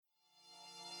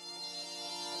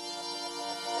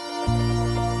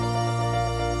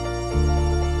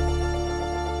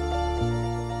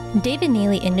David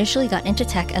Neely initially got into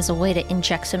tech as a way to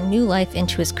inject some new life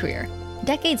into his career.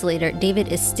 Decades later, David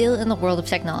is still in the world of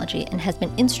technology and has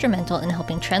been instrumental in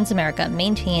helping Transamerica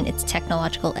maintain its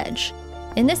technological edge.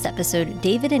 In this episode,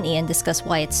 David and Ian discuss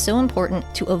why it's so important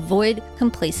to avoid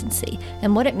complacency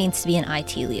and what it means to be an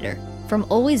IT leader. From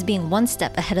always being one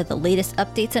step ahead of the latest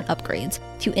updates and upgrades,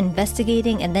 to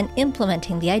investigating and then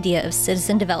implementing the idea of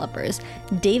citizen developers,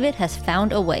 David has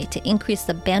found a way to increase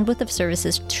the bandwidth of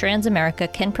services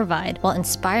Transamerica can provide while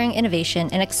inspiring innovation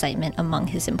and excitement among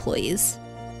his employees.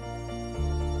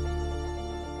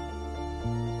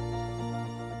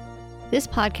 This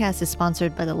podcast is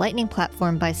sponsored by the Lightning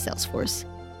Platform by Salesforce.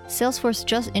 Salesforce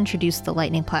just introduced the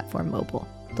Lightning Platform Mobile,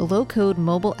 the low-code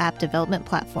mobile app development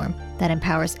platform that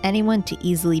empowers anyone to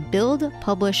easily build,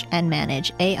 publish, and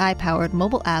manage AI-powered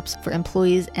mobile apps for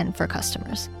employees and for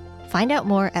customers. Find out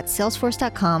more at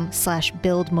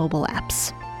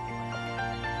salesforce.com/buildmobileapps.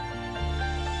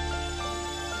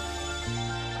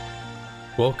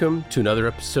 Welcome to another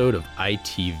episode of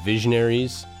IT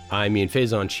Visionaries. I'm Ian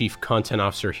Faison, Chief Content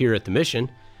Officer here at The Mission,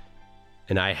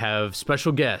 and I have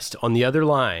special guest on the other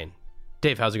line.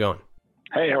 Dave, how's it going?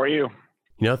 Hey, how are you?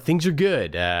 You know, things are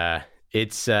good.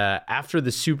 It's after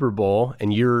the Super Bowl,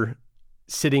 and you're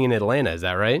sitting in Atlanta. Is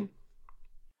that right?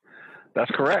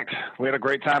 That's correct. We had a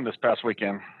great time this past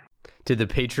weekend. Did the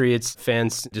Patriots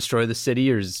fans destroy the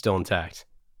city, or is it still intact?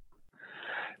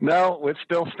 No, it's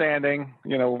still standing.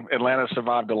 You know, Atlanta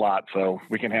survived a lot, so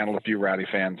we can handle a few rowdy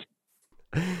fans.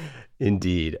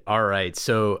 Indeed. All right.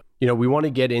 So, you know, we want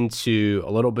to get into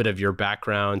a little bit of your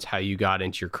background, how you got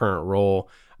into your current role,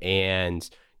 and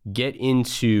get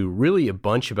into really a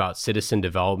bunch about citizen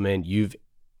development. You've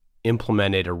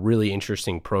implemented a really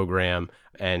interesting program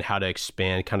and how to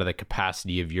expand kind of the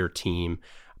capacity of your team.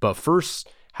 But first,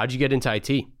 how'd you get into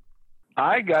IT?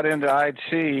 I got into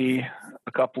IT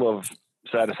a couple of,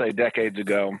 sad to say, decades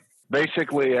ago,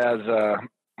 basically as a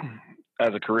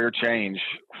career change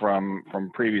from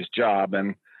previous job.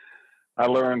 And I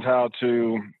learned how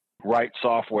to write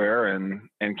software and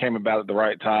came about at the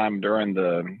right time during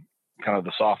the kind of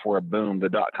the software boom, the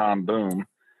 .com boom,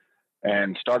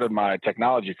 and started my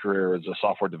technology career as a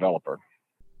software developer.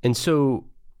 And so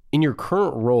in your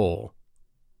current role,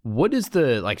 what is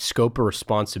the scope of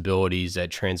responsibilities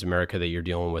at Transamerica that you're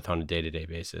dealing with on a day-to-day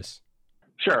basis?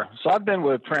 Sure. So I've been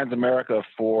with Transamerica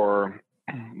for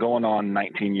going on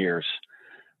 19 years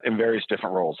in various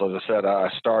different roles. As I said, I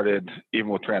started even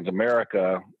with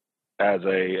Transamerica as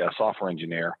a software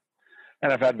engineer,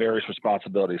 and I've had various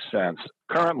responsibilities since.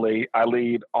 Currently, I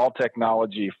lead all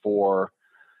technology for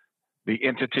the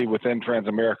entity within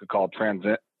Transamerica called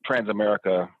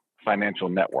Transamerica Financial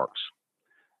Networks.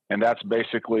 And that's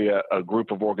basically a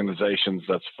group of organizations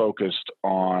that's focused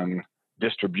on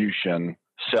distribution,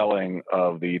 selling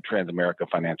of the Transamerica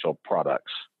financial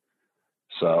products.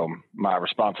 So my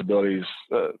responsibilities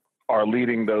are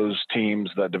leading those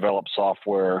teams that develop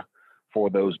software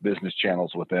for those business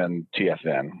channels within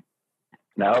TFN.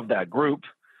 Now, of that group,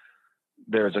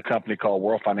 there's a company called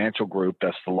World Financial Group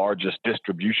that's the largest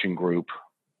distribution group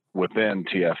within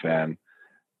TFN,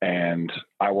 and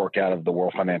I work out of the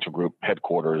World Financial Group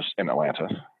headquarters in Atlanta.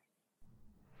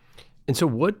 And so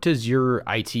what does your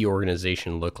IT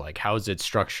organization look like? How is it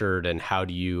structured, and how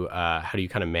do you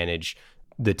kind of manage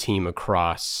the team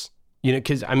across,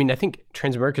 because I think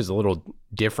Transamerica is a little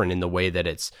different in the way that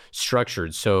it's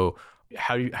structured. So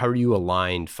how are you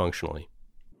aligned functionally?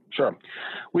 Sure.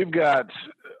 We've got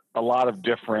a lot of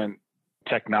different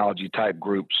technology type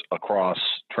groups across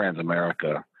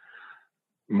Transamerica.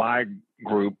 My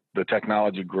group, the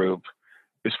technology group,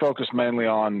 is focused mainly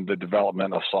on the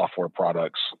development of software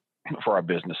products for our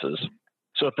businesses.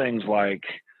 So things like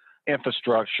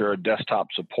infrastructure, desktop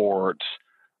support,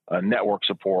 network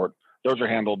support, those are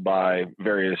handled by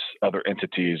various other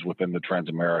entities within the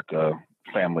Transamerica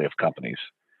family of companies.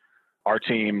 Our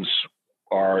teams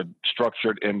are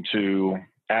structured into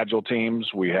agile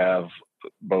teams. We have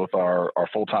both our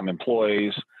full-time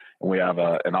employees, and we have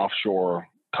an offshore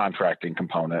contracting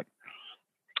component.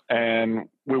 And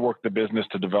we work the business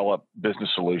to develop business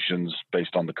solutions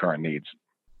based on the current needs.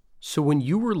 So when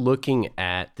you were looking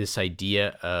at this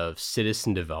idea of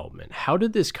citizen development, how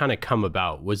did this kind of come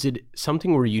about? Was it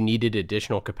something where you needed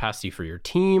additional capacity for your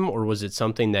team, or was it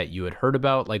something that you had heard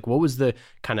about? What was the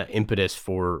kind of impetus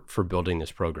for building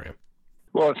this program?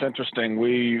 Well, it's interesting.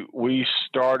 We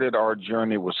started our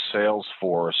journey with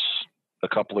Salesforce a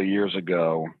couple of years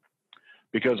ago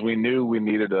because we knew we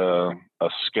needed a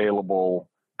scalable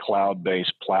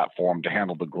cloud-based platform to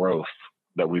handle the growth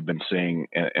that we've been seeing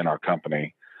in our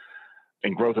company.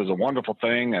 And growth is a wonderful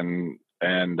thing, and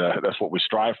that's what we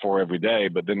strive for every day.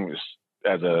 But then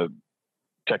as a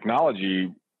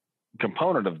technology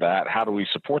component of that, how do we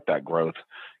support that growth,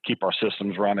 keep our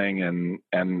systems running,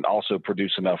 and also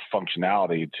produce enough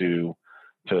functionality to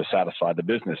satisfy the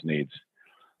business needs?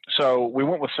 So we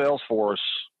went with Salesforce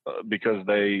because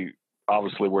they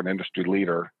obviously were an industry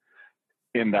leader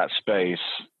in that space,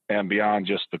 and beyond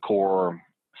just the core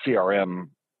CRM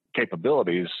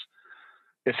capabilities,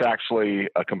 it's actually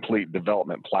a complete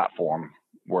development platform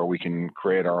where we can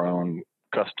create our own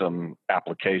custom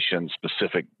application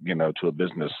specific, to a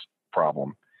business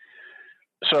problem.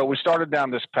 So we started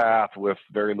down this path with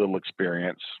very little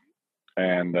experience,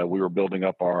 and we were building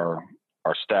up our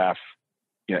staff,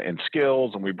 in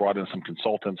skills, and we brought in some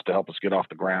consultants to help us get off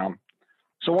the ground.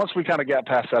 So once we kind of got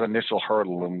past that initial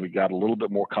hurdle and we got a little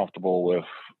bit more comfortable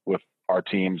with our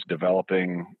teams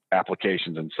developing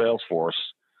applications in Salesforce,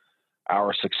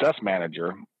 our success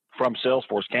manager from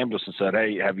Salesforce came to us and said,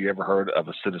 "Hey, have you ever heard of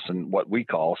a citizen, what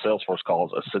Salesforce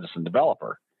calls a citizen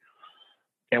developer?"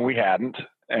 And we hadn't.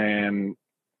 And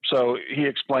so he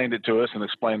explained it to us and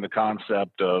explained the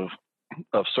concept of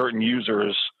certain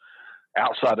users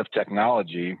outside of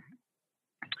technology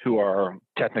who are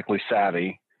technically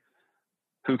savvy,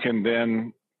 who can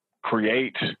then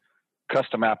create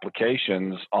custom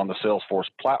applications on the Salesforce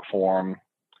platform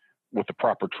with the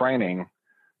proper training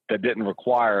that didn't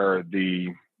require the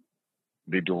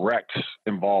direct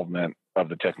involvement of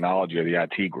the technology or the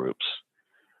IT groups.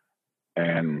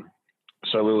 And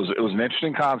so it was an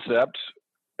interesting concept,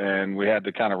 and we had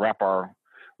to kind of wrap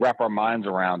our minds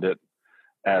around it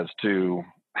as to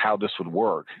how this would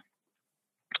work.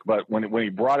 But when he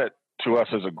brought it to us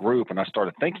as a group and I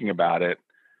started thinking about it,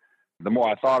 the more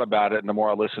I thought about it and the more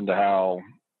I listened to how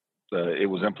it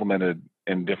was implemented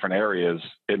in different areas,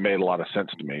 it made a lot of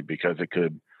sense to me because it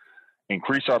could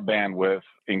increase our bandwidth,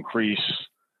 increase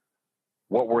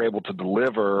what we're able to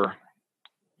deliver,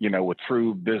 with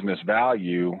true business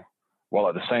value, while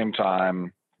at the same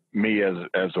time, me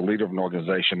as a leader of an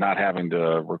organization not having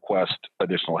to request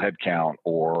additional headcount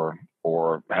or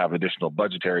have additional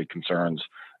budgetary concerns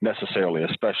necessarily,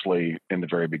 especially in the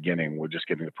very beginning. We're just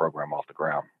getting the program off the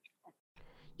ground.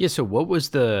 Yeah. So what was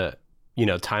the,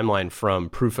 timeline from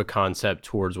proof of concept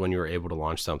towards when you were able to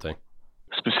launch something?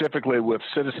 Specifically with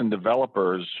citizen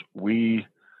developers, we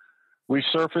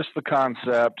surfaced the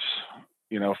concept,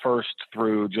 first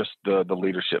through just the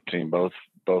leadership team, both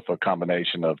a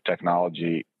combination of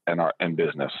technology and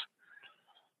business.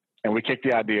 And we kicked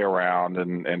the idea around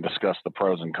and discussed the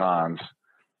pros and cons.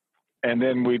 And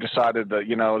then we decided that,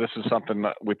 this is something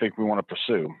that we think we want to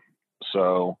pursue.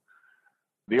 So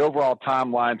the overall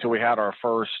timeline till we had our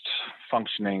first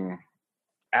functioning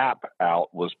app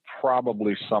out was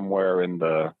probably somewhere in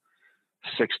the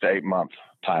 6 to 8 month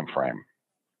time frame.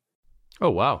 Oh,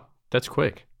 wow. That's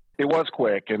quick. It was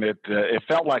quick, and it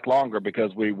felt like longer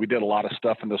because we did a lot of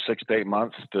stuff in those 6 to 8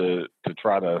 months to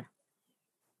try to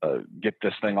get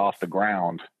this thing off the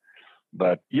ground.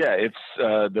 But yeah, it's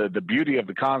the beauty of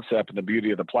the concept and the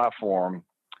beauty of the platform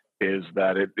is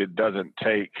that it doesn't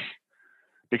take,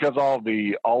 because all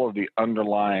of the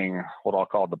underlying, what I'll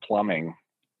call the plumbing,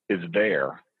 is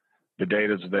there. The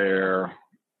data's there,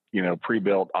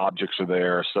 pre-built objects are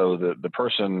there. So the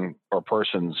person or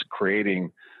persons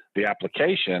creating the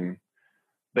application,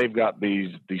 they've got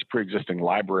these pre-existing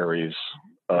libraries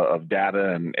of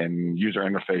data and user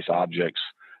interface objects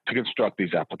to construct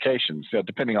these applications,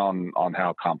 depending on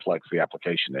how complex the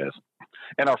application is.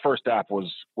 And our first app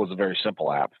was a very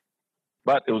simple app,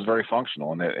 but it was very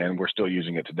functional, and we're still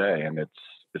using it today, and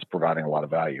it's providing a lot of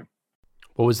value.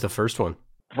 What was the first one?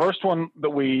 The first one that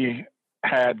we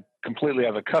had completely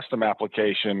as a custom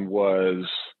application was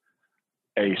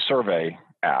a survey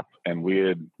app, and we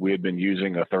had been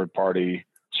using a third-party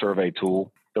survey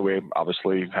tool that we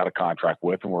obviously had a contract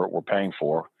with and we're paying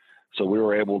for. So we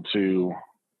were able to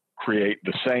create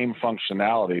the same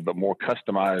functionality but more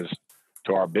customized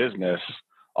to our business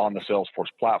on the Salesforce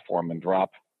platform and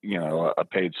drop a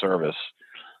paid service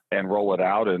and roll it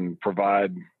out and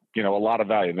provide a lot of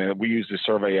value. I mean, we use the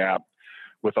survey app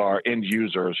with our end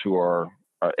users who are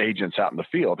agents out in the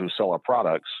field who sell our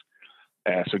products.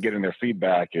 So getting their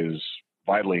feedback is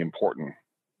vitally important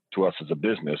to us as a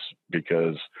business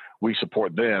because we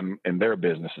support them in their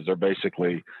businesses. They're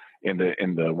basically in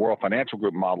the World Financial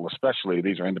Group model, especially,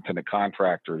 these are independent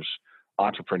contractors,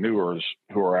 entrepreneurs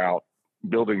who are out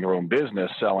building their own business,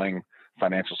 selling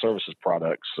financial services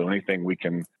products. So anything we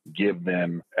can give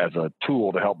them as a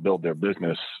tool to help build their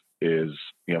business is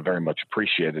very much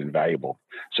appreciated and valuable.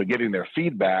 So getting their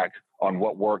feedback on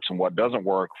what works and what doesn't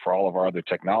work for all of our other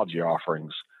technology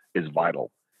offerings is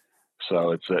vital.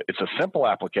 So it's a simple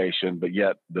application, but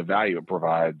yet the value it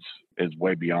provides is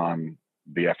way beyond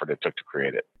the effort it took to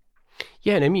create it.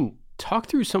 Yeah, and I mean, talk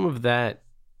through some of that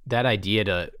idea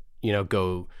to,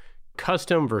 go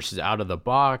custom versus out of the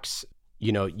box.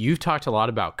 You've talked a lot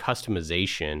about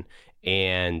customization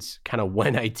and kind of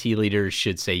when IT leaders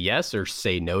should say yes or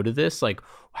say no to this. Like,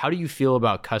 how do you feel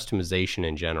about customization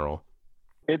in general?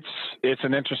 It's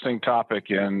an interesting topic,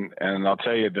 and I'll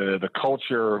tell you, the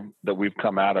culture that we've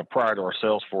come out of prior to our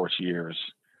Salesforce years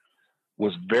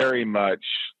was very much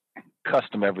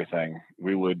custom everything.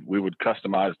 We would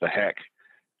customize the heck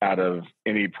out of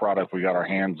any product we got our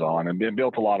hands on, and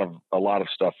built a lot of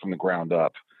stuff from the ground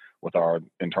up with our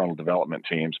internal development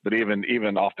teams. But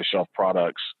even off the shelf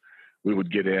products, we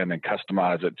would get in and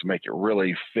customize it to make it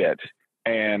really fit.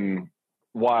 And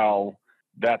while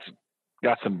that's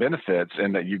got some benefits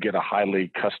in that you get a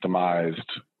highly customized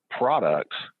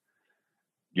product,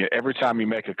 every time you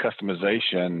make a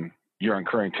customization, you're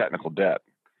incurring technical debt.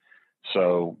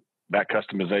 So that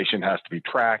customization has to be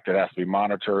tracked. It has to be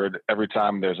monitored. Every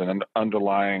time there's an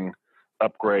underlying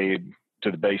upgrade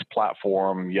to the base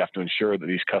platform, you have to ensure that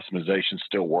these customizations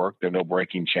still work. There are no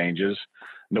breaking changes.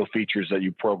 No features that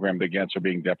you programmed against are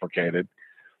being deprecated.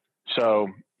 So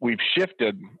we've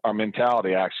shifted our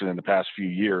mentality actually in the past few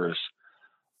years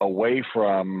away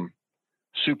from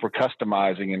super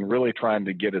customizing and really trying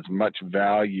to get as much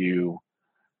value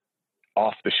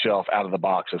off the shelf out of the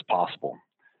box as possible.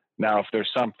 Now, if there's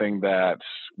something that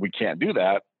we can't do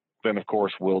that, then of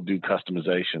course we'll do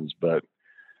customizations. But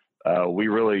we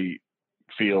really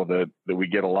feel that we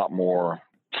get a lot more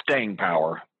staying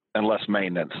power and less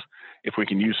maintenance if we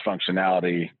can use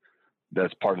functionality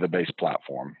that's part of the base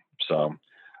platform. So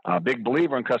big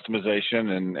believer in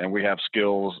customization, and we have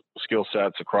skill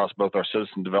sets across both our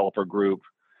citizen developer group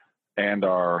and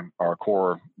our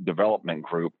core development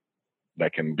group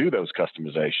that can do those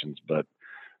customizations. But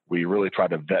we really try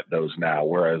to vet those now,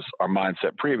 whereas our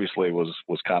mindset previously was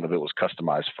kind of, it was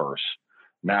customized first.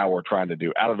 Now we're trying to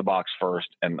do out of the box first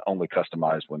and only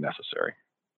customize when necessary.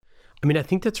 I mean, I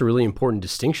think that's a really important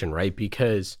distinction, right?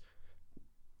 Because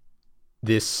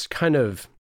this kind of,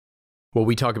 what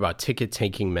we talk about ticket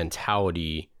taking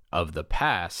mentality of the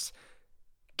past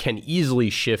can easily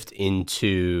shift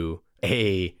into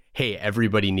hey,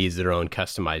 everybody needs their own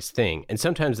customized thing. And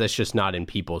sometimes that's just not in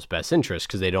people's best interest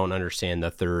because they don't understand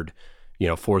the third,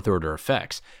 fourth order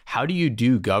effects. How do you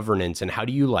do governance and how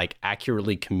do you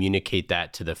accurately communicate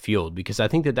that to the field? Because I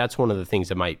think that that's one of the things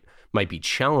that might be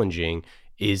challenging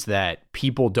is that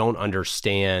people don't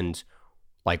understand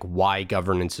why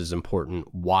governance is important,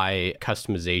 why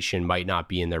customization might not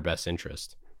be in their best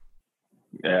interest.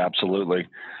 Yeah, absolutely.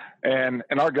 And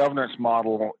our governance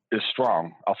model is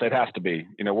strong. I'll say it has to be.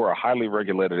 We're a highly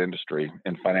regulated industry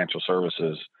in financial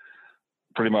services.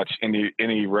 Pretty much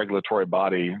any regulatory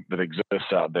body that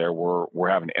exists out there, we're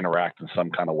having to interact in some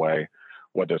kind of way,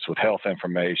 whether it's with health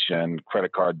information,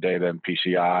 credit card data, and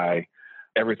PCI,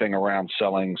 everything around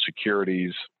selling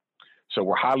securities. So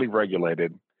we're highly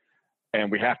regulated, and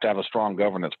we have to have a strong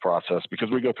governance process because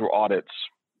we go through audits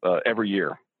every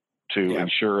year to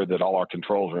ensure that all our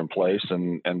controls are in place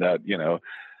and that,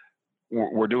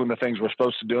 we're doing the things we're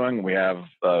supposed to doing. We have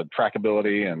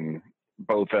trackability, and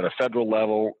both at a federal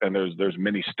level, and there's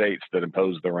many states that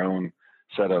impose their own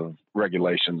set of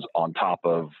regulations on top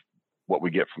of what we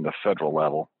get from the federal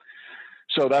level.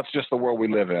 So that's just the world we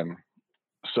live in.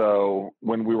 So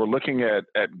when we were looking at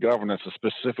governance,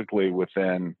 specifically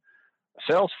within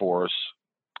Salesforce,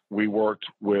 we worked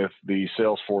with the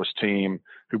Salesforce team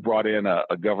who brought in a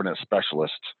governance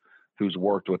specialist who's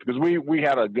worked with, because we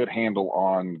had a good handle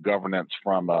on governance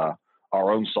from our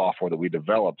own software that we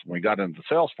developed. When we got into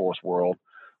the Salesforce world,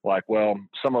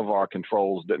 some of our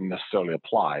controls didn't necessarily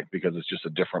apply because it's just a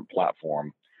different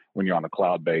platform when you're on a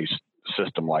cloud-based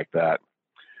system like that.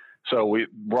 So we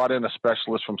brought in a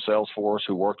specialist from Salesforce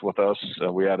who worked with us.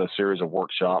 We had a series of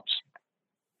workshops,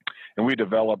 and we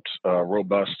developed a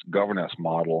robust governance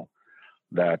model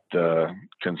that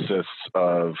consists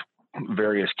of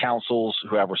various councils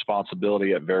who have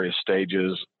responsibility at various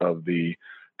stages of the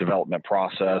development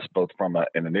process, both from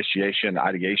an initiation,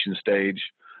 ideation stage,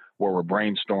 where we're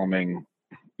brainstorming,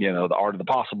 the art of the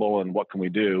possible and what can we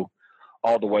do,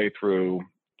 all the way through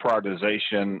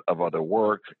prioritization of other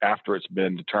work after it's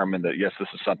been determined that, yes, this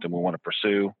is something we want to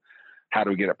pursue. How do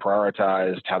we get it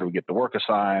prioritized? How do we get the work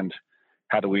assigned?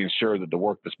 How do we ensure that the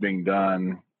work that's being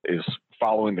done is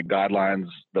following the guidelines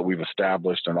that we've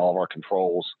established in all of our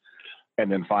controls?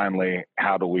 And then finally,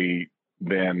 how do we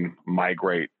then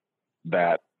migrate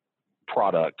that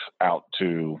product out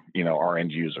to, our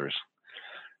end users?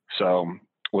 So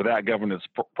with that governance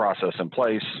process in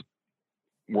place,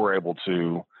 we're able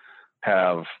to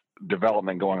have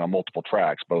development going on multiple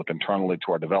tracks, both internally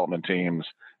to our development teams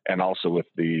and also with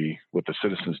the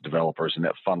Citizens developers, and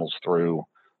that funnels through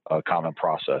a common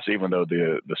process, even though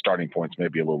the starting points may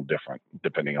be a little different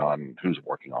depending on who's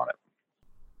working on it.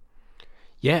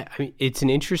 Yeah, I mean, it's an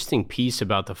interesting piece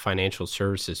about the financial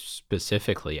services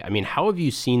specifically. I mean, how have you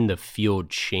seen the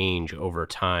field change over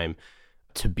time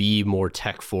to be more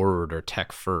tech forward or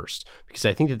tech first? Because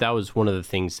I think that was one of the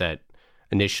things that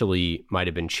initially might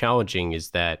have been challenging, is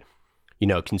that,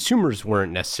 consumers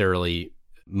weren't necessarily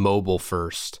mobile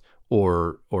first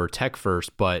or tech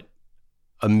first, but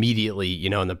immediately,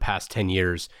 in the past 10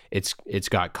 years, it's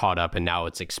got caught up and now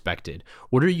it's expected.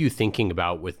 What are you thinking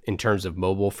about in terms of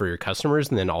mobile for your customers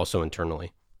and then also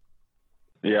internally?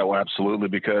 Yeah, well, absolutely.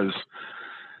 Because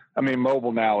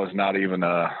mobile now is not even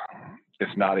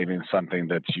something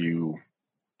that you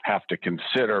have to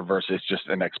consider versus just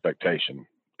an expectation.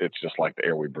 It's just like the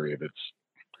air we breathe.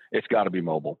 It's got to be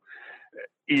mobile.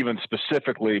 Even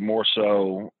specifically more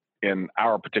so in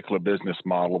our particular business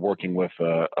model, working with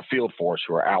a field force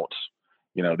who are out.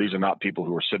 These are not people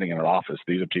who are sitting in an office.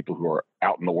 These are people who are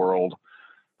out in the world,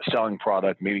 selling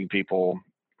product, meeting people,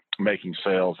 making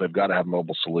sales. They've got to have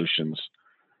mobile solutions.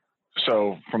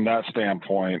 So from that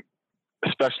standpoint,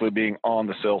 especially being on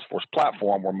the Salesforce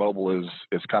platform where mobile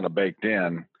is kind of baked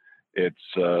in, it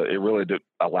really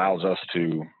allows us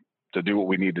to do what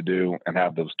we need to do and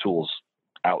have those tools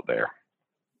out there.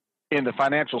 In the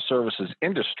financial services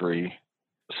industry,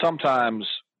 sometimes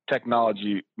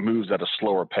technology moves at a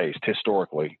slower pace.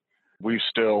 Historically, we've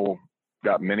still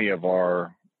got many of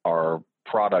our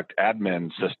product admin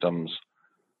systems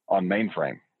on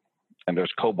mainframe, and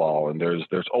there's COBOL, and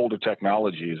there's older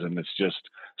technologies, and it's just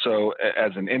so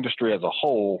as an industry as a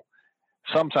whole,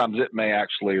 sometimes it may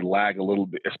actually lag a little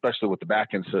bit, especially with the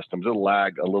back-end systems. It'll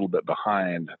lag a little bit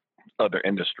behind other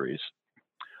industries,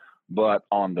 but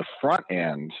on the front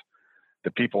end, the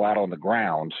people out on the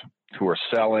ground who are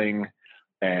selling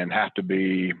and have to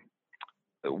be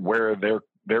where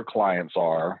their clients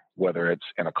are, whether it's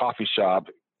in a coffee shop,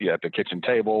 at the kitchen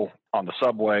table, on the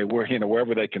subway,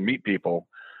 wherever they can meet people,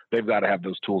 they've got to have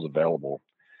those tools available.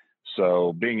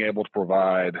 So being able to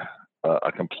provide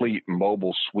a complete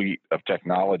mobile suite of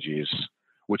technologies,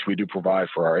 which we do provide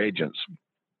for our agents,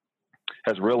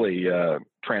 has really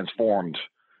transformed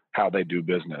how they do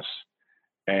business.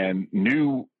 And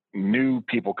new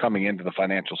people coming into the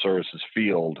financial services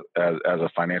field as a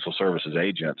financial services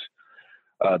agent,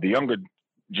 the younger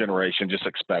generation just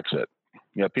expects it.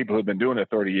 People who've been doing it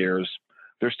 30 years,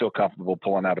 they're still comfortable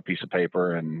pulling out a piece of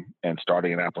paper and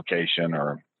starting an application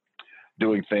or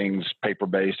doing things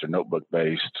paper-based or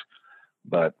notebook-based.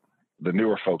 But the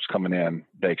newer folks coming in,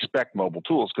 they expect mobile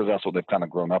tools because that's what they've kind of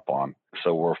grown up on.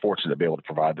 So we're fortunate to be able to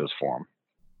provide those for them.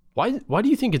 Why do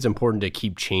you think it's important to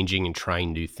keep changing and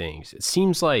trying new things? It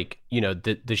seems like,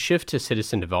 the shift to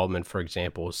citizen development, for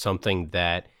example, is something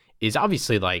that is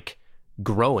obviously like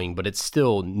growing, but it's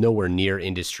still nowhere near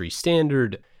industry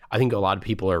standard. I think a lot of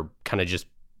people are kind of just,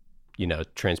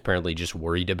 transparently just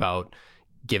worried about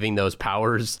giving those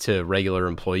powers to regular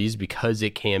employees because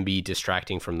it can be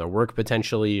distracting from their work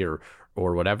potentially or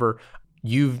whatever.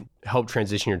 You've helped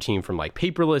transition your team from like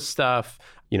paperless stuff,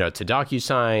 to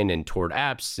DocuSign and toward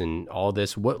apps and all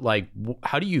this.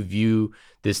 How do you view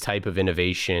this type of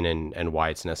innovation and why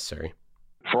it's necessary?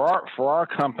 For our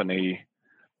company,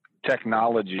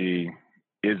 technology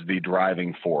is the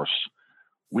driving force.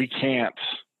 We can't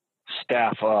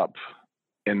staff up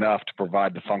enough to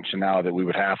provide the functionality that we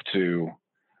would have to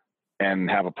and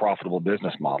have a profitable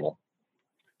business model.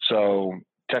 So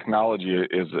technology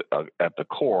is at the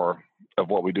core of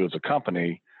what we do as a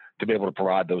company to be able to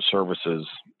provide those services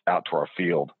out to our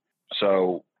field.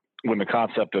 So when the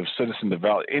concept of citizen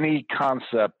development, any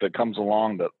concept that comes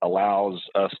along that allows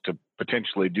us to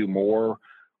potentially do more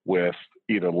with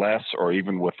either less or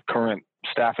even with current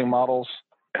staffing models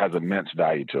has immense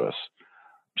value to us.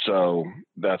 So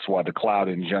that's why the cloud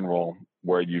in general,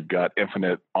 where you've got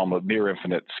almost near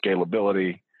infinite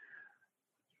scalability,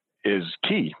 is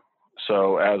key.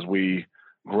 So as we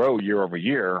grow year over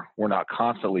year, we're not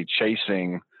constantly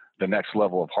chasing the next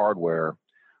level of hardware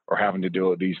or having to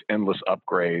do these endless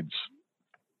upgrades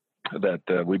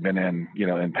that we've been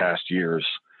in past years,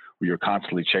 where you're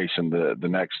constantly chasing the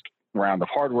next round of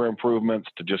hardware improvements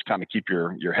to just kind of keep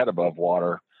your head above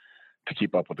water to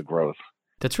keep up with the growth.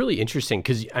 That's really interesting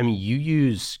because, you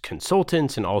use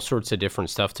consultants and all sorts of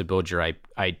different stuff to build your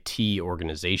IT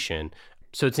organization.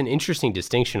 So it's an interesting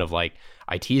distinction of like,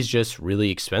 IT is just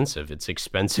really expensive. It's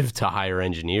expensive to hire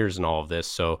engineers and all of this.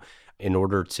 So in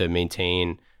order to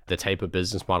maintain the type of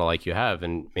business model like you have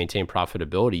and maintain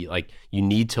profitability, like you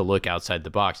need to look outside the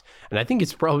box. And I think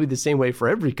it's probably the same way for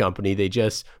every company. They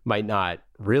just might not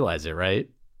realize it, right?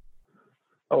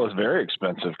 Oh, it's very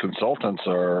expensive. Consultants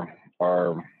are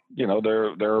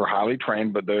they're highly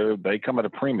trained, but they come at a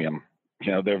premium.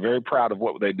 They're very proud of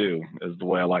what they do, is the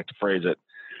way I like to phrase it.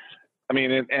 I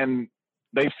mean, and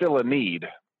they fill a need,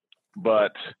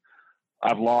 but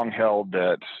I've long held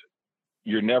that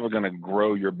you're never going to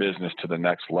grow your business to the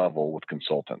next level with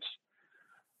consultants.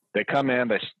 They come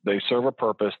in, they serve a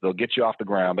purpose, they'll get you off the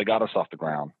ground. They got us off the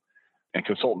ground, and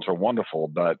consultants are wonderful,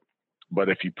 but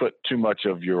if you put too much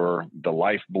of the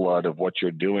lifeblood of what you're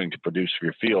doing to produce for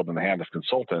your field in the hand of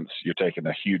consultants, you're taking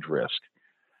a huge risk.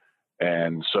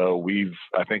 And so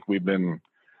I think we've been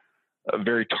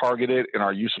very targeted in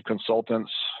our use of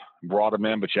consultants, brought them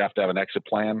in, but you have to have an exit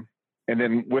plan. And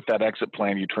then with that exit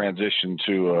plan, you transition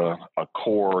to a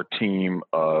core team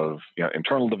of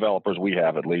internal developers. We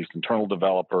have at least internal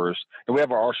developers, and we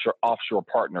have our offshore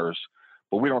partners,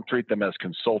 but we don't treat them as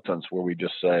consultants where we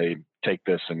just say, take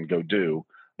this and go do.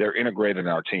 They're integrated in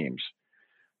our teams.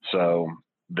 So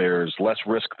there's less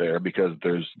risk there because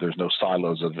there's no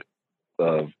silos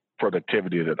of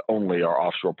productivity that only our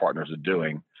offshore partners are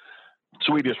doing.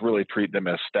 So we just really treat them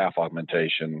as staff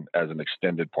augmentation as an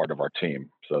extended part of our team.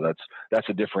 So that's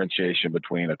a differentiation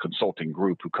between a consulting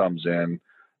group who comes in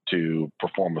to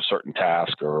perform a certain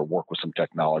task or work with some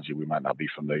technology we might not be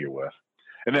familiar with.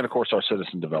 And then, of course, our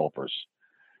citizen developers,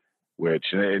 which,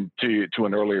 and to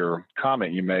an earlier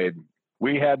comment you made,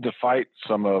 we had to fight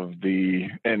some of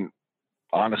and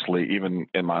honestly, even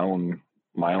in my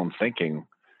own thinking,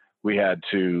 we had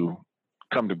to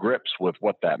come to grips with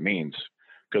what that means.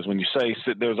 Because when you say,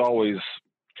 there's always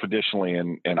traditionally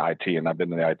in IT, and I've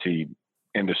been in the IT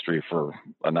industry for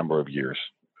a number of years,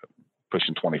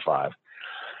 pushing 25,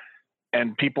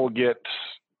 and people get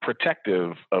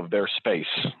protective of their space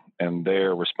and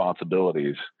their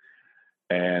responsibilities.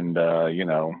 And,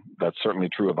 that's certainly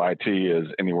true of IT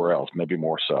as anywhere else, maybe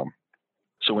more so.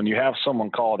 So when you have someone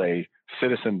called a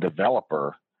citizen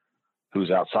developer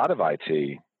who's outside of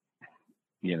IT,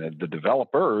 the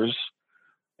developers,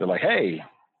 they're like, hey,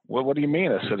 what do you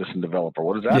mean a citizen developer?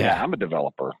 What does that mean? I'm a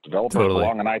developer. Developers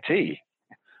belong in IT.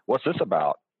 What's this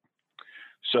about?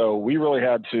 So we really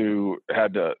had to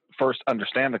first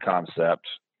understand the concept,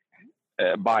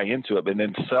 buy into it, and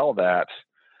then sell that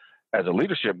as a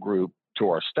leadership group to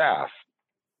our staff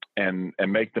and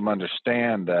make them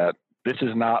understand that this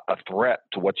is not a threat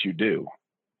to what you do.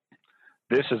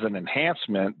 This is an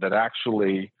enhancement that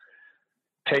actually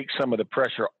takes some of the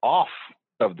pressure off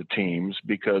of the teams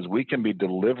because we can be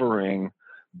delivering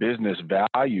business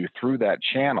value through that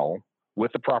channel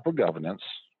with the proper governance,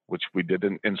 which we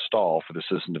didn't install for the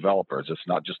citizen developers. It's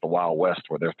not just the Wild West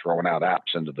where they're throwing out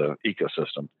apps into the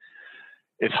ecosystem.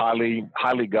 It's highly,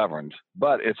 highly governed,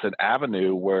 but it's an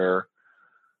avenue where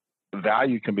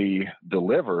value can be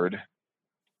delivered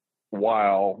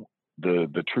while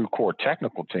the true core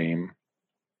technical team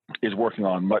is working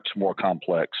on much more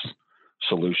complex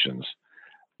solutions.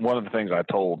 One of the things I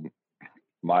told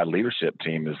my leadership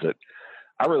team is that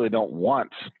I really don't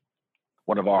want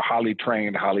one of our highly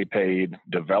trained, highly paid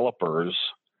developers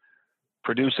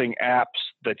producing apps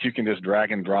that you can just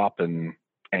drag and drop and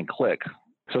click.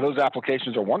 So those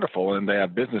applications are wonderful and they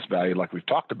have business value like we've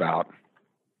talked about,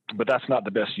 but that's not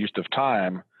the best use of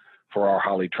time for our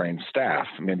highly trained staff.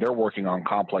 I mean, they're working on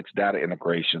complex data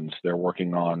integrations. They're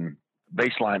working on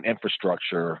baseline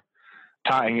infrastructure,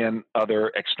 tying in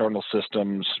other external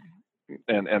systems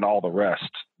and all the rest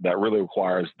that really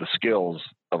requires the skills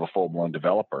of a full-blown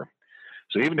developer.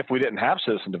 So even if we didn't have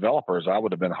citizen developers, I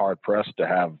would have been hard-pressed to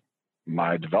have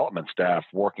my development staff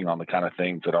working on the kind of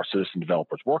things that our citizen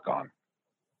developers work on.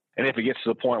 And if it gets to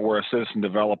the point where a citizen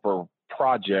developer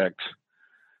project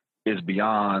is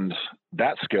beyond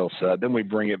that skill set, then we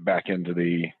bring it back into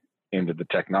the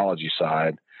technology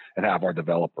side and have our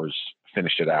developers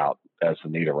finish it out as the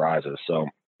need arises. So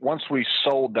once we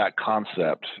sold that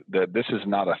concept that this is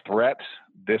not a threat,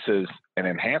 this is an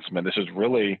enhancement, this is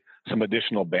really some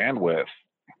additional bandwidth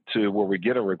to where we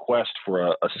get a request for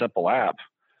a simple app,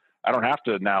 I don't have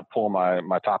to now pull my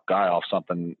top guy off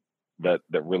something that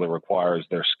really requires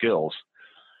their skills.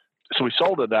 So we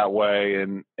sold it that way,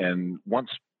 and once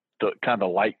the kind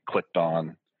of light clicked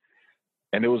on,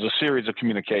 and it was a series of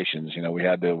communications.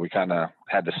 We kind of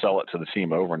had to sell it to the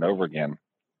team over and over again.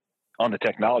 On the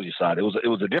technology side, it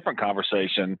was a different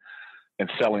conversation and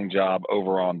selling job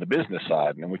over on the business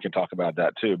side, and we can talk about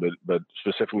that too. But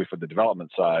specifically for the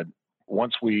development side,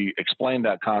 once we explained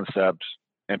that concept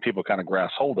and people kind of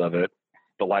grasped hold of it,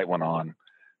 the light went on,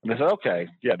 and they said, "Okay,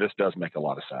 yeah, this does make a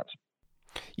lot of sense."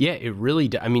 Yeah, it really,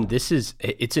 I mean,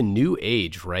 it's a new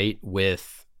age, right?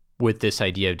 With this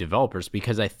idea of developers,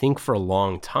 because I think for a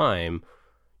long time,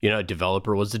 a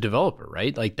developer was a developer,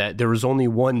 right? Like that, there was only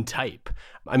one type.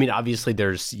 I mean, obviously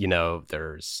there's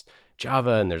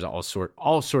Java and there's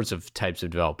all sorts of types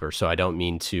of developers. So I don't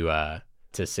mean to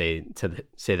say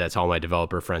that's all my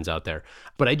developer friends out there,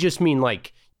 but I just mean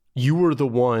like you were the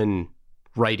one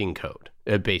writing code,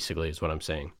 basically is what I'm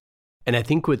saying. And I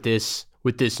think with this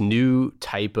new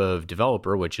type of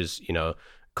developer, which is,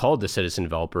 called the citizen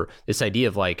developer, this idea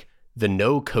of like the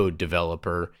no code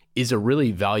developer is a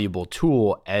really valuable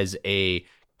tool as a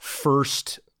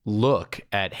first look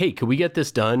at, hey, could we get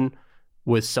this done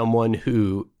with someone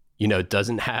who,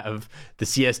 doesn't have the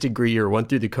CS degree or went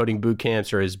through the coding boot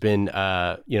camps or has been,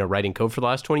 writing code for the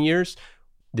last 20 years?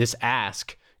 This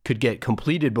ask could get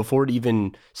completed before it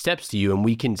even steps to you, and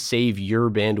we can save your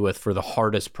bandwidth for the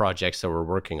hardest projects that we're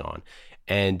working on.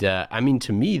 And I mean,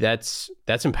 to me, that's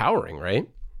empowering, right?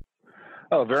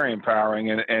 Oh, very empowering.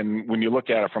 And when you look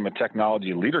at it from a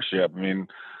technology leadership, I mean,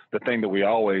 the thing that we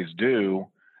always do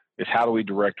is how do we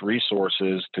direct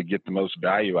resources to get the most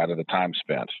value out of the time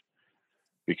spent?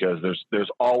 Because there's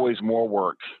always more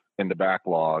work in the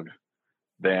backlog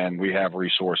than we have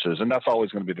resources. And that's always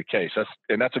going to be the case.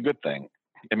 That's a good thing.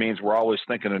 It means we're always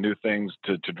thinking of new things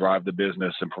to drive the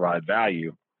business and provide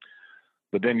value.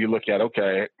 But then you look at,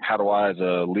 okay, how do I as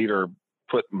a leader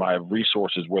put my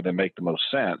resources where they make the most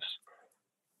sense?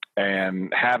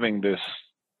 And having this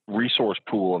resource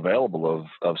pool available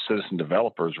of citizen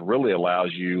developers really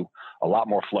allows you a lot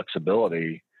more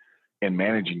flexibility in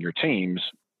managing your teams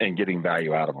and getting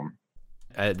value out of them.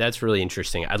 That's really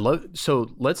interesting.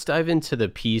 So let's dive into the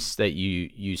piece that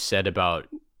you said about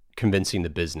convincing the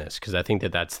business, because I think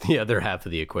that's the other half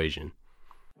of the equation.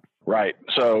 Right.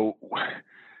 So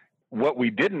what we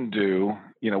didn't do,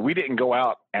 we didn't go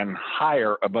out and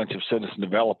hire a bunch of citizen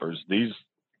developers.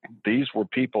 These were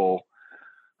people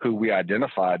who we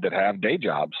identified that have day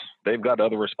jobs. They've got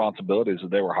other responsibilities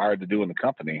that they were hired to do in the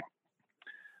company.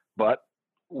 But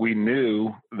we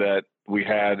knew that we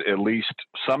had at least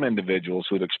some individuals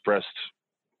who had expressed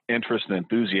interest and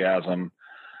enthusiasm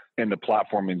in the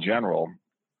platform in general.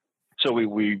 So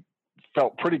we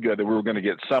felt pretty good that we were going to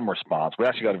get some response. We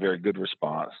actually got a very good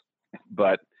response,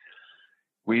 but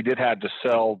we did have to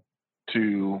sell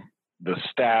to the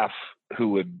staff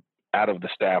out of the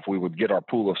staff, we would get our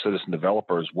pool of citizen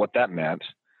developers, what that meant,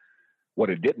 what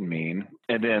it didn't mean,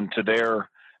 and then to their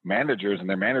managers and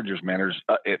their managers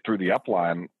through the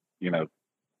upline,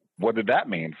 what did that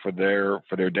mean for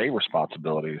their day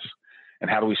responsibilities, and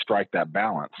how do we strike that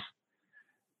balance?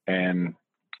 And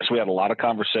so we had a lot of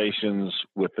conversations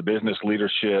with the business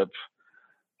leadership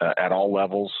at all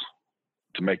levels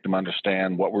to make them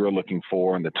understand what we were looking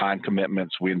for and the time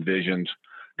commitments we envisioned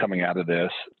coming out of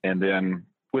this, and then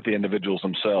with the individuals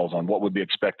themselves on what would be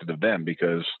expected of them,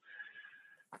 because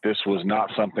this was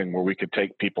not something where we could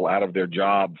take people out of their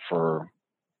job for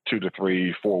 2 to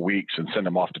 3, 4 weeks and send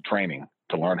them off to training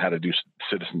to learn how to do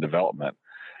citizen development.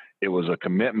 It was a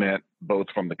commitment both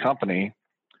from the company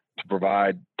to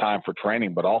provide time for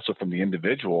training, but also from the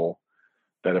individual,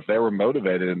 that if they were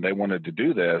motivated and they wanted to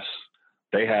do this,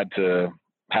 they had to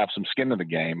have some skin in the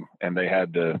game, and they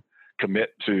had to commit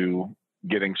to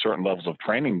getting certain levels of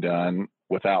training done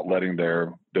without letting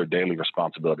their daily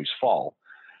responsibilities fall.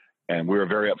 And we were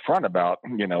very upfront about,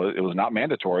 it was not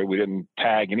mandatory. We didn't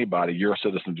tag anybody, you're a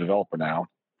citizen developer now.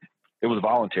 It was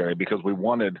voluntary because we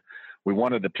wanted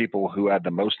the people who had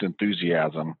the most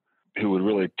enthusiasm, who would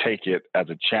really take it as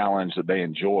a challenge that they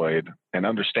enjoyed, and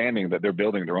understanding that they're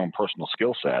building their own personal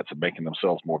skill sets and making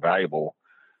themselves more valuable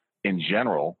in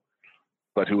general,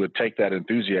 but who would take that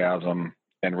enthusiasm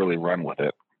and really run with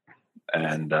it.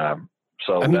 And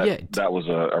that was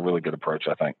a really good approach,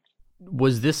 I think.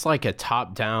 Was this like a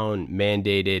top-down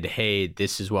mandated, hey,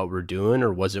 this is what we're doing,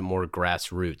 or was it more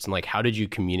grassroots? And like, how did you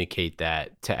communicate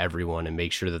that to everyone and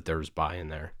make sure that there was buy-in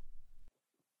there?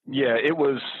 Yeah,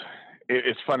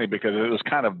 it's funny because it was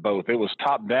kind of both. It was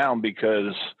top-down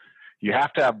because you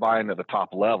have to have buy-in at the top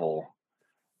level,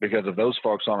 because if those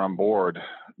folks aren't on board,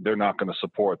 they're not going to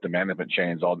support the management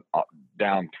chains all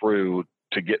down through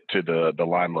to get to the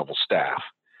line level staff.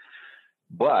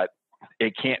 But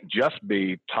it can't just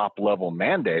be top level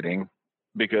mandating,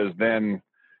 because then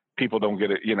people don't get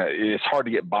it. It's hard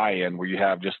to get buy-in where you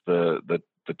have just the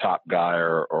top guy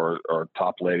or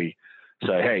top lady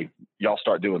say, hey, y'all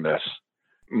start doing this.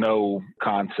 No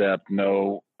concept,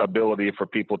 no ability for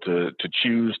people to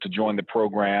choose to join the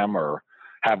program or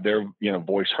have their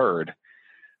voice heard.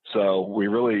 So we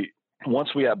really, once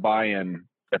we had buy-in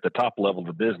at the top level of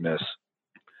the business,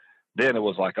 Then it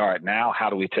was like, all right, now how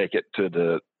do we take it to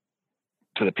the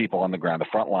people on the ground, the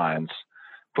front lines,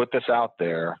 put this out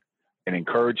there and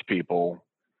encourage people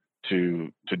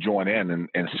to join in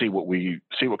and see what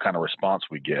kind of response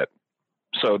we get.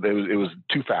 So it was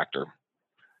two-factor,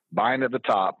 buying at the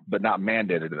top, but not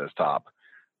mandated at the top.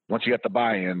 Once you get the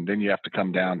buy-in, then you have to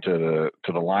come down to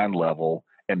the line level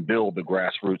and build the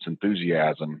grassroots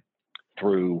enthusiasm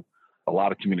through a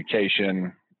lot of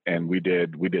communication. And we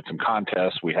did some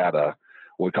contests. We had what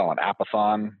we call an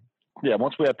apathon. Yeah,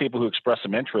 once we had people who expressed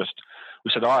some interest,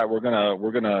 we said, all right,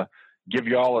 we're gonna give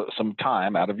you all some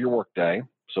time out of your workday.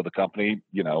 So the company,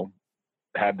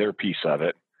 had their piece of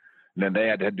it. And then they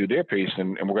had to do their piece,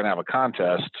 and we're going to have a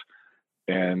contest,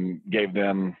 and gave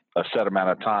them a set amount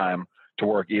of time to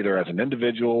work either as an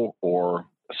individual or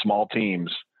small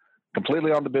teams,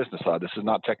 completely on the business side. This is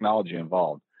not technology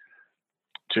involved,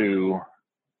 to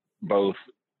both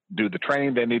do the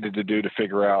training they needed to do to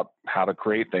figure out how to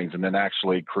create things, and then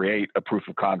actually create a proof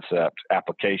of concept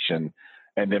application,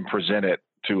 and then present it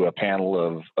to a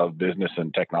panel of business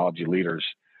and technology leaders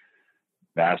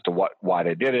as to why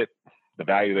they did it, the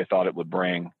value they thought it would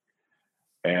bring,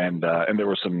 and there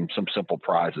were some simple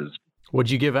prizes. What'd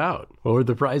you give out? What were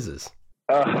the prizes?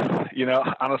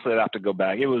 Honestly, I'd have to go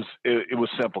back. It was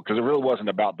simple, because it really wasn't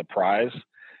about the prize;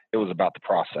 it was about the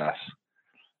process.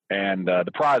 And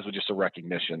the prize was just a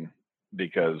recognition,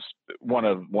 because one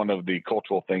of the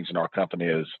cultural things in our company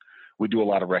is we do a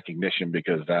lot of recognition,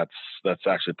 because that's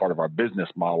actually part of our business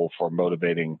model for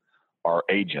motivating our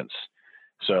agents.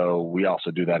 So we also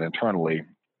do that internally.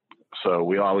 So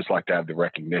we always like to have the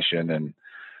recognition,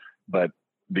 but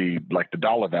the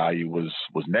dollar value was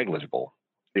negligible.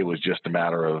 It was just a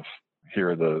matter of, here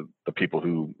are the people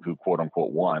who quote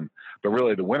unquote won. But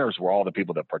really the winners were all the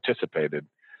people that participated,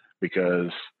 because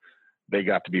they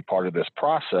got to be part of this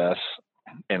process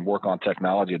and work on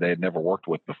technology they had never worked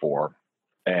with before.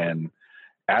 And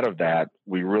out of that,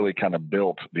 we really kind of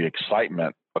built the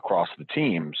excitement across the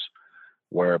teams,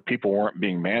 where people weren't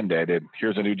being mandated,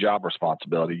 here's a new job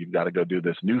responsibility, you've got to go do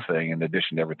this new thing in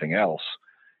addition to everything else.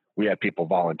 We had people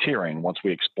volunteering once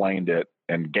we explained it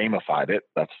and gamified it.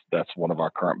 That's one of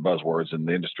our current buzzwords in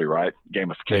the industry, right?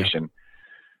 Gamification. Yeah.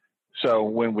 So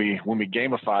when we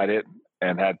gamified it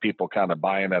and had people kind of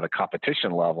buy in at a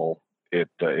competition level, it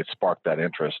sparked that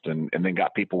interest, and then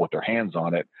got people with their hands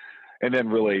on it, and then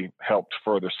really helped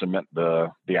further cement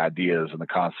the ideas and the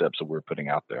concepts that we're putting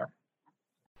out there.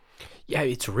 Yeah,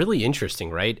 it's really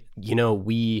interesting, right?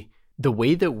 The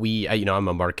way that I'm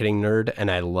a marketing nerd,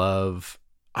 and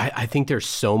I think there's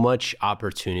so much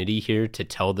opportunity here to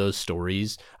tell those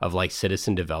stories of like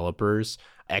citizen developers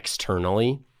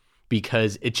externally,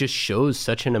 because it just shows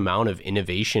such an amount of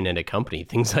innovation in a company.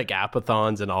 Things like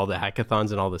apathons and all the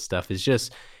hackathons and all this stuff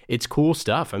it's cool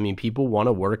stuff. I mean, people want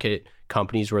to work at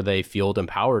companies where they feel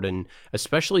empowered, and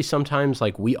especially sometimes,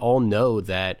 like, we all know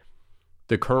that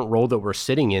the current role that we're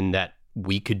sitting in, that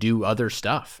we could do other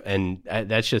stuff. And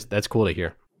that's cool to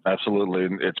hear.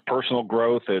 Absolutely. It's personal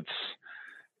growth. It's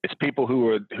people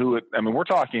who we're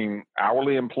talking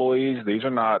hourly employees. These are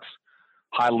not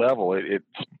high level. It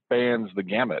spans the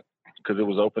gamut, because it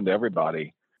was open to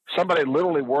everybody. Somebody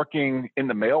literally working in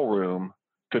the mailroom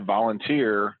could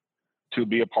volunteer to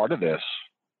be a part of this.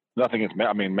 Nothing against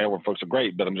mailroom folks are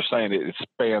great, but I'm just saying it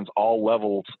spans all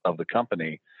levels of the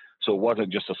company. So it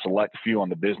wasn't just a select few on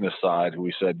the business side who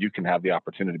we said, you can have the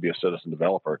opportunity to be a citizen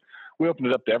developer. We opened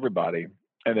it up to everybody.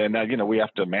 And then, we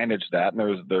have to manage that.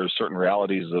 And there's certain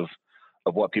realities of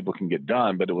what people can get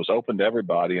done, but it was open to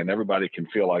everybody, and everybody can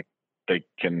feel like they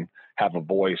can have a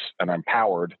voice and are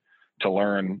empowered to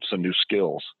learn some new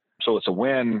skills. So it's a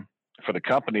win for the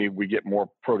company. We get more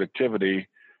productivity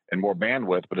and more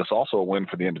bandwidth, but it's also a win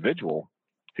for the individual,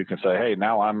 who can say, hey,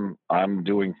 now I'm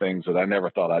doing things that I never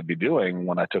thought I'd be doing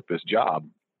when I took this job.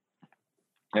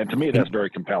 And to me, that's very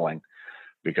compelling,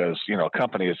 because, a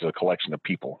company is a collection of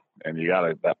people, and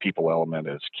that people element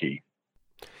is key.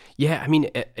 Yeah. I mean,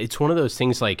 it's one of those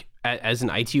things, like, as an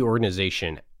IT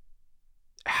organization,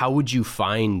 how would you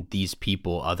find these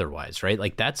people otherwise, right?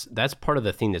 Like, that's part of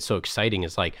the thing that's so exciting,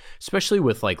 is, like, especially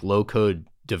with like low code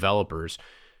developers,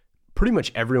 pretty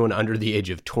much everyone under the age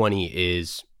of 20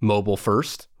 is mobile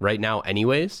first right now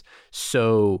anyways.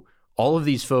 So all of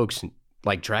these folks,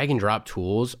 like, drag and drop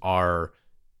tools are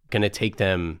going to take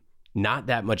them not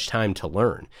that much time to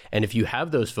learn. And if you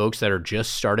have those folks that are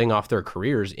just starting off their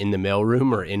careers in the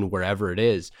mailroom or in wherever it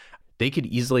is, they could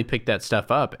easily pick that stuff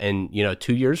up. And,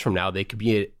 2 years from now, they could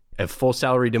be a full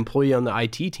salaried employee on the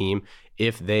IT team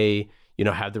if they,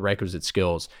 have the requisite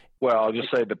skills. Well, I'll just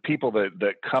say the people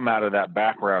that come out of that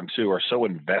background too are so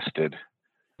invested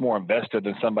more invested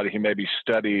than somebody who maybe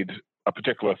studied a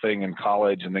particular thing in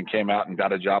college and then came out and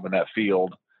got a job in that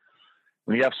field.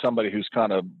 When you have somebody who's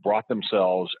kind of brought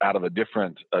themselves out of a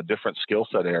different skill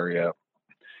set area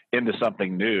into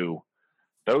something new,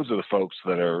 those are the folks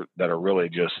that are really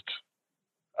just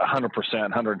 100%,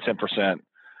 110%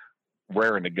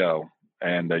 raring to go.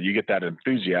 And you get that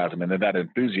enthusiasm, and then that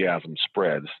enthusiasm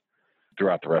spreads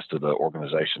throughout the rest of the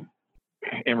organization.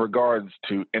 In regards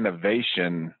to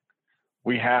innovation,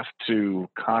 we have to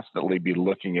constantly be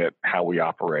looking at how we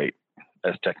operate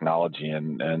as technology,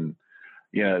 and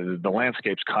you know, the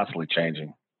landscape's constantly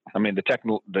changing. I mean,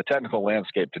 the technical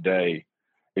landscape today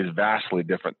is vastly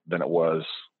different than it was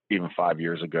even 5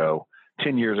 years ago.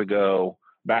 10 years ago,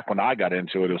 back when I got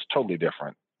into it was totally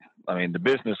different. I mean, the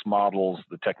business models,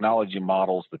 the technology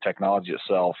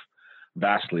itself,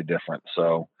 vastly different.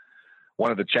 So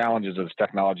one of the challenges as a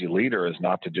technology leader is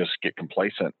not to just get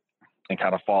complacent and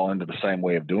kind of fall into the same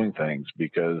way of doing things,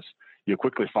 because you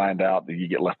quickly find out that you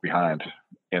get left behind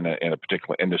in a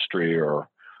particular industry or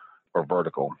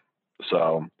vertical.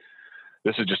 So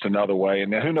this is just another way.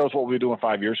 And then who knows what we'll be doing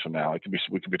 5 years from now?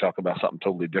 We could be talking about something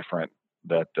totally different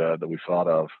that we thought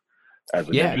of as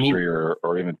an industry,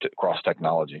 or even cross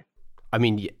technology. I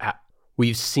mean,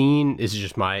 we've seen, this is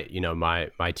just my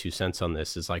 2 cents on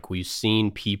this, is like we've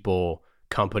seen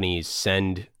companies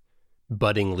send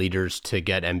budding leaders to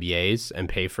get MBAs and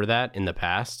pay for that in the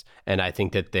past. And I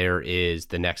think that there is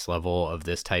the next level of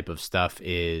this type of stuff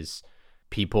is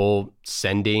people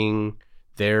sending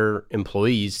their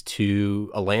employees to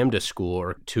a Lambda school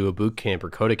or to a boot camp or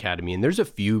Code Academy. And there's a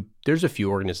few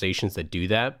organizations that do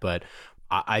that, but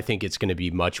I think it's going to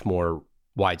be much more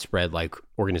widespread like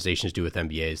organizations do with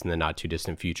MBAs in the not too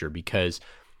distant future, because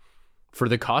for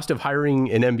the cost of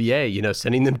hiring an MBA,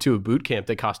 sending them to a boot camp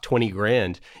that costs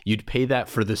 $20,000, you'd pay that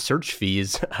for the search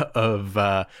fees of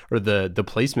or the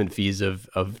placement fees of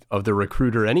the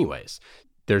recruiter anyways.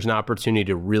 There's an opportunity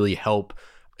to really help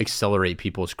accelerate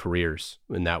people's careers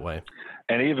in that way.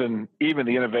 And even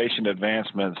the innovation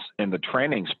advancements in the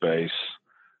training space,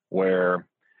 where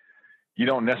you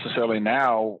don't necessarily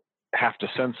now have to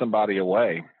send somebody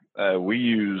away. We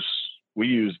use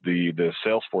the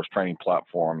Salesforce training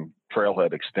platform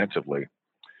Trailhead extensively,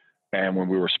 and when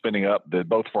we were spinning up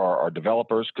both for our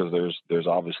developers, because there's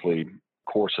obviously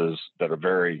courses that are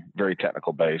very, very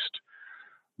technical based,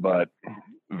 but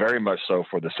very much so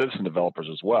for the citizen developers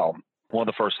as well. One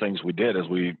of the first things we did as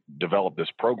we developed this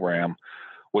program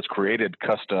was created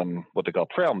custom, what they call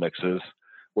trail mixes,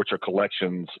 which are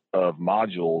collections of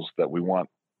modules that we want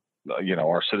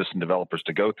our citizen developers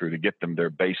to go through to get them their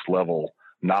base level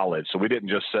knowledge. So we didn't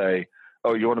just say,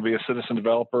 oh, you want to be a citizen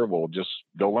developer? Well, just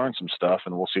go learn some stuff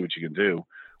and we'll see what you can do.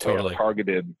 Totally.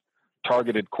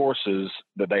 Targeted courses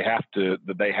that they have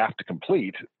to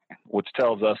complete, which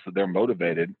tells us that they're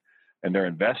motivated and they're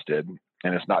invested,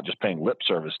 and it's not just paying lip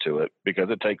service to it, because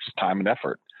it takes time and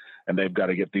effort. And they've got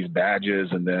to get these badges,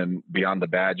 and then beyond the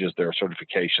badges, there are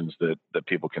certifications that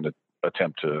people can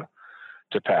attempt to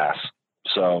pass.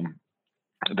 So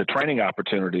the training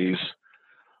opportunities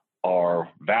are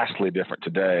vastly different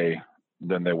today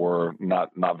than they were not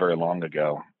very long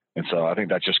ago. And so I think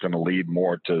that's just going to lead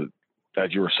more to,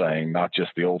 as you were saying, not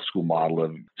just the old school model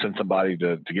of send somebody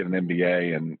to get an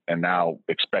MBA and now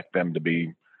expect them to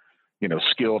be,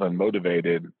 skilled and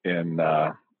motivated in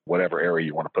whatever area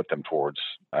you want to put them towards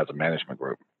as a management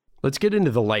group. Let's get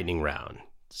into the lightning round.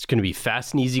 It's going to be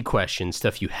fast and easy questions,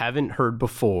 stuff you haven't heard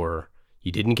before.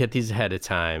 You didn't get these ahead of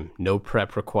time. No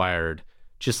prep required.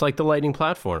 Just like the Lightning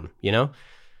platform,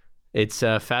 It's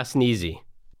fast and easy.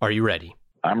 Are you ready?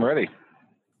 I'm ready.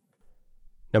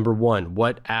 Number 1,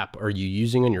 what app are you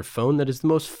using on your phone that is the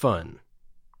most fun?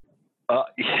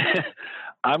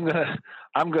 I'm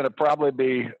gonna probably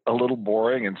be a little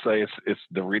boring and say it's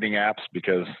the reading apps,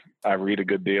 because I read a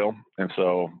good deal, and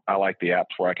so I like the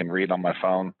apps where I can read on my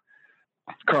phone.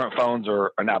 Current phones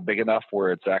are now big enough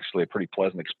where it's actually a pretty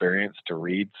pleasant experience to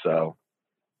read. So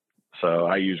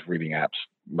I use reading apps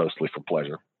mostly for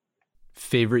pleasure.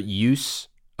 Favorite use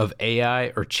of AI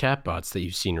or chatbots that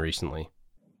you've seen recently?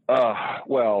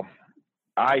 Well,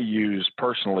 I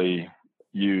personally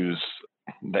use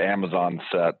the Amazon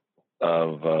set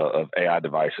of AI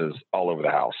devices all over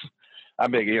the house.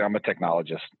 I'm a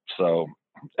technologist, so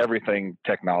everything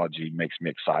technology makes me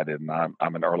excited, and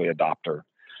I'm an early adopter.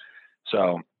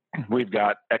 So we've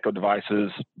got Echo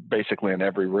devices basically in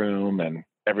every room, and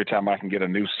every time I can get a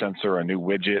new sensor, a new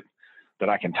widget that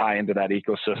I can tie into that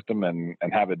ecosystem and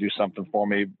have it do something for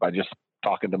me by just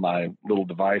talking to my little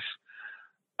device,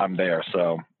 I'm there.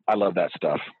 So I love that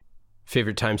stuff.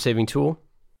 Favorite time-saving tool?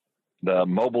 The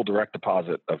mobile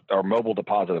deposit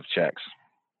of checks.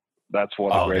 That's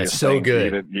one of the greatest that's so things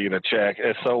good. you get to check.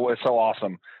 It's so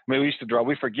awesome. I mean,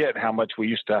 we forget how much we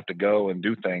used to have to go and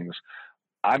do things.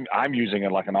 I'm using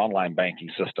it like an online banking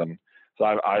system. So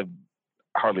I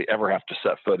hardly ever have to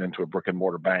set foot into a brick and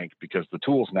mortar bank because the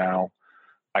tools now,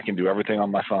 I can do everything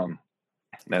on my phone.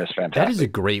 And it's fantastic. That is a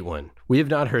great one. We have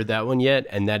not heard that one yet,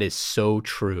 and that is so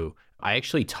true. I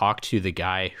actually talked to the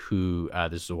guy who,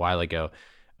 this was a while ago,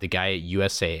 the guy at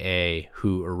USAA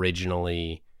who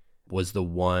originally was the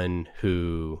one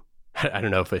who, I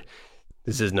don't know if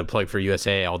this isn't a plug for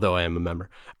USAA, although I am a member.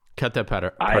 Cut that part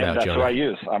out, that's Jonah. what I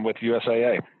use. I'm with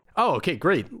USAA. Oh, okay,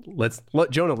 great. Let's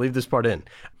let Jonah leave this part in.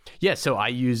 Yeah, so I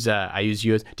use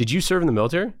US. Did you serve in the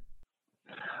military?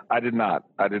 I did not.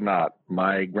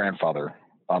 My grandfather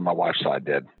on my wife's side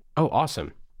did. Oh,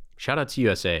 awesome. Shout out to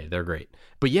USA. They're great.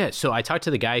 But yeah, so I talked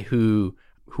to the guy who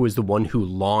was the one who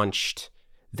launched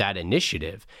that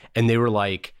initiative. And they were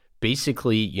like,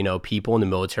 basically, you know, people in the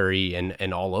military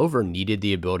and all over needed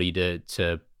the ability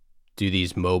to do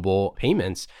these mobile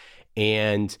payments.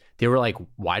 And they were like,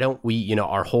 why don't we, you know,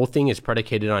 our whole thing is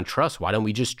predicated on trust. Why don't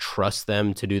we just trust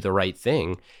them to do the right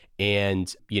thing?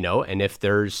 And, you know, and if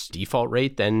there's default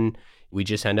rate, then we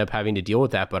just end up having to deal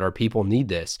with that. But our people need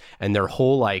this. And their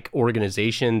whole like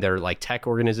organization, their like tech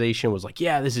organization was like,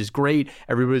 yeah, this is great.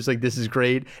 Everybody's like, this is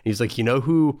great. And he's like, you know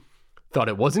who thought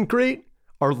it wasn't great?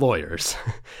 Our lawyers.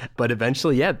 But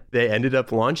eventually, yeah, they ended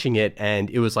up launching it and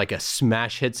it was like a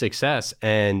smash hit success.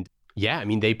 And yeah, I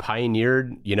mean, they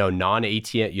pioneered, you know,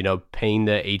 non-ATM, you know, paying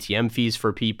the ATM fees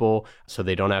for people so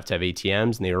they don't have to have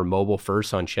ATMs, and they were mobile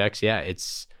first on checks. Yeah, it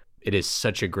is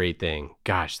such a great thing.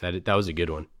 Gosh, that was a good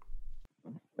one.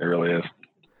 It really is.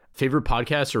 Favorite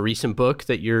podcast or recent book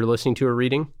that you're listening to or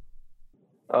reading?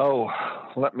 Oh,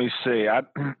 let me see.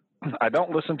 I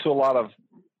don't listen to a lot of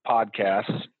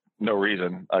podcasts. No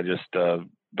reason. I just don't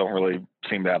really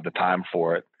seem to have the time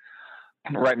for it.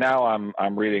 Right now,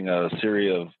 I'm reading a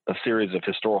series of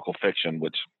historical fiction,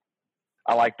 which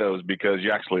I like those because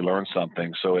you actually learn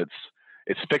something. So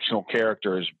it's fictional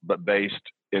characters, but based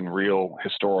in real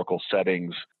historical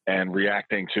settings and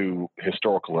reacting to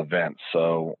historical events.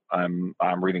 So I'm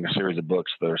reading a series of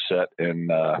books that are set in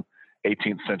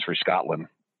 18th century Scotland,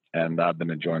 and I've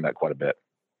been enjoying that quite a bit.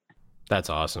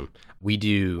 That's awesome. We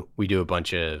do a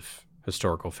bunch of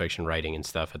historical fiction writing and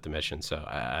stuff at the mission, so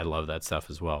I love that stuff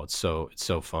as well. It's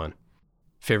so fun.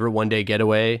 Favorite one-day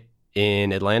getaway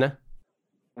in Atlanta?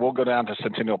 We'll go down to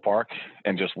Centennial Park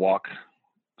and just walk.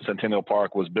 Centennial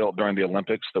Park was built during the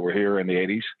Olympics that were here in the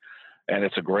 80s, and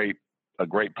it's a great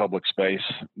public space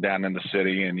down in the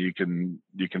city, and you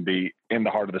can be in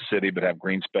the heart of the city but have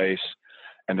green space,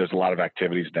 and there's a lot of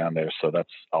activities down there, so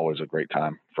that's always a great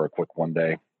time for a quick one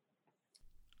day.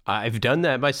 I've done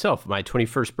that myself. My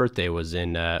 21st birthday was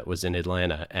in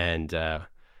Atlanta, and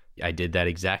I did that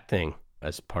exact thing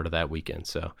as part of that weekend.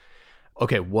 So,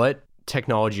 okay, what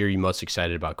technology are you most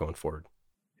excited about going forward?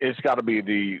 It's got to be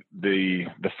the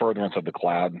furtherance of the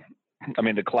cloud. I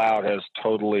mean, the cloud has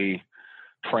totally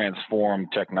transformed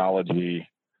technology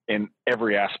in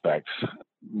every aspect.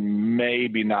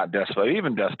 Maybe not desktop,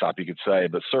 even desktop, you could say,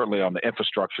 but certainly on the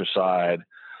infrastructure side,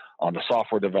 on the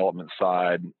software development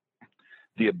side.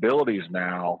 The abilities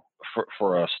now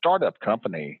for a startup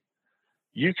company,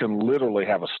 you can literally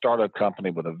have a startup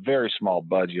company with a very small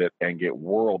budget and get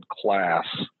world-class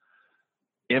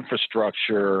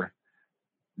infrastructure,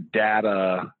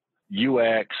 data,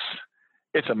 UX.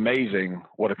 It's amazing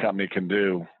what a company can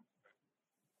do,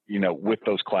 you know, with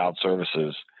those cloud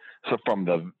services. So from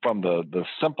the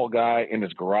simple guy in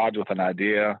his garage with an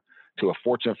idea to a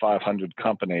Fortune 500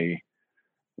 company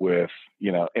with,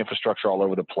 you know, infrastructure all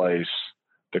over the place,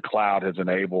 the cloud has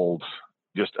enabled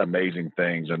just amazing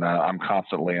things. And I'm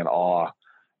constantly in awe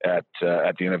at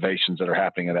the innovations that are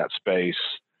happening in that space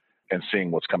and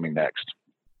seeing what's coming next.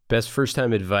 Best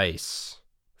first-time advice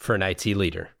for an IT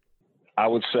leader? I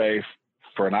would say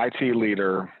for an IT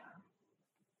leader,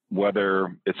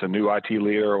 whether it's a new IT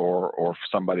leader or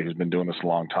somebody who's been doing this a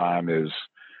long time, is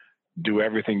do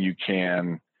everything you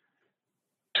can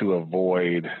to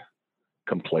avoid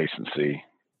complacency.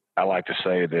 I like to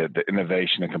say that the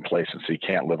innovation and complacency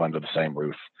can't live under the same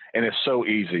roof. And it's so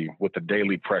easy with the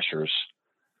daily pressures.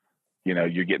 You know,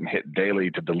 you're getting hit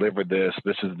daily to deliver this.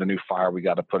 This is the new fire we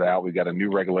got to put out. We got a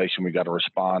new regulation we got to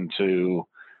respond to.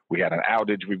 We had an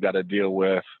outage we've got to deal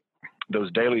with.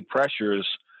 Those daily pressures,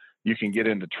 you can get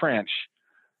in the trench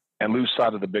and lose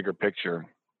sight of the bigger picture.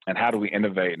 And how do we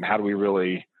innovate? And how do we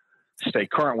really stay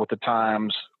current with the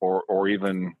times, or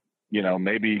even, you know,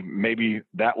 maybe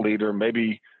that leader,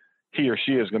 maybe he or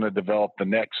she is going to develop the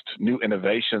next new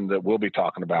innovation that we'll be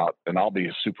talking about and I'll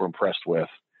be super impressed with.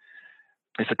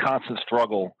 It's a constant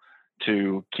struggle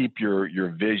to keep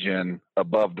your vision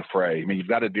above the fray. I mean, you've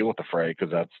got to deal with the fray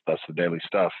because that's the daily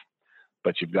stuff,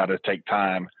 but you've got to take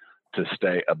time to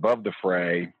stay above the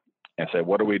fray and say,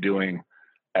 what are we doing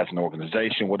as an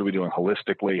organization? What are we doing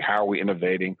holistically? How are we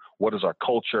innovating? What is our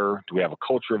culture? Do we have a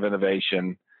culture of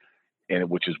innovation? And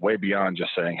which is way beyond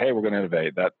just saying, hey, we're going to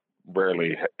innovate. That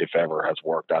rarely, if ever, has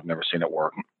worked. I've never seen it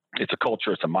work. It's a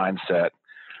culture, it's a mindset,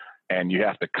 and you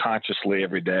have to consciously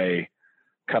every day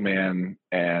come in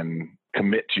and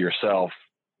commit to yourself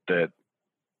that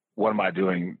what am I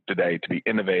doing today to be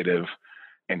innovative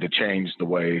and to change the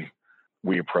way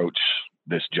we approach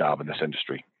this job in this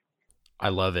industry. I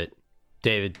love it.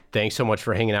 David, thanks so much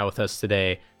for hanging out with us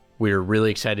today. We're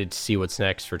really excited to see what's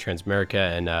next for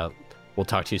Transamerica, and we'll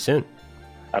talk to you soon.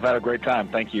 I've had a great time.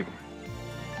 Thank you.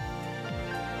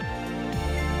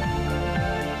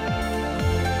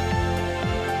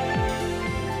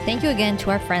 Thank you again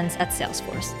to our friends at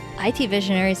Salesforce. IT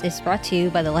Visionaries is brought to you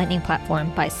by the Lightning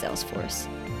Platform by Salesforce.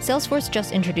 Salesforce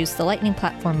just introduced the Lightning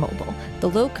Platform Mobile, the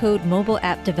low-code mobile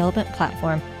app development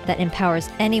platform that empowers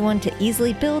anyone to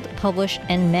easily build, publish,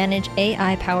 and manage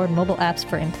AI-powered mobile apps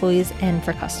for employees and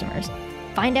for customers.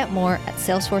 Find out more at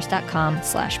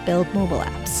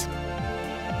salesforce.com/buildmobileapps.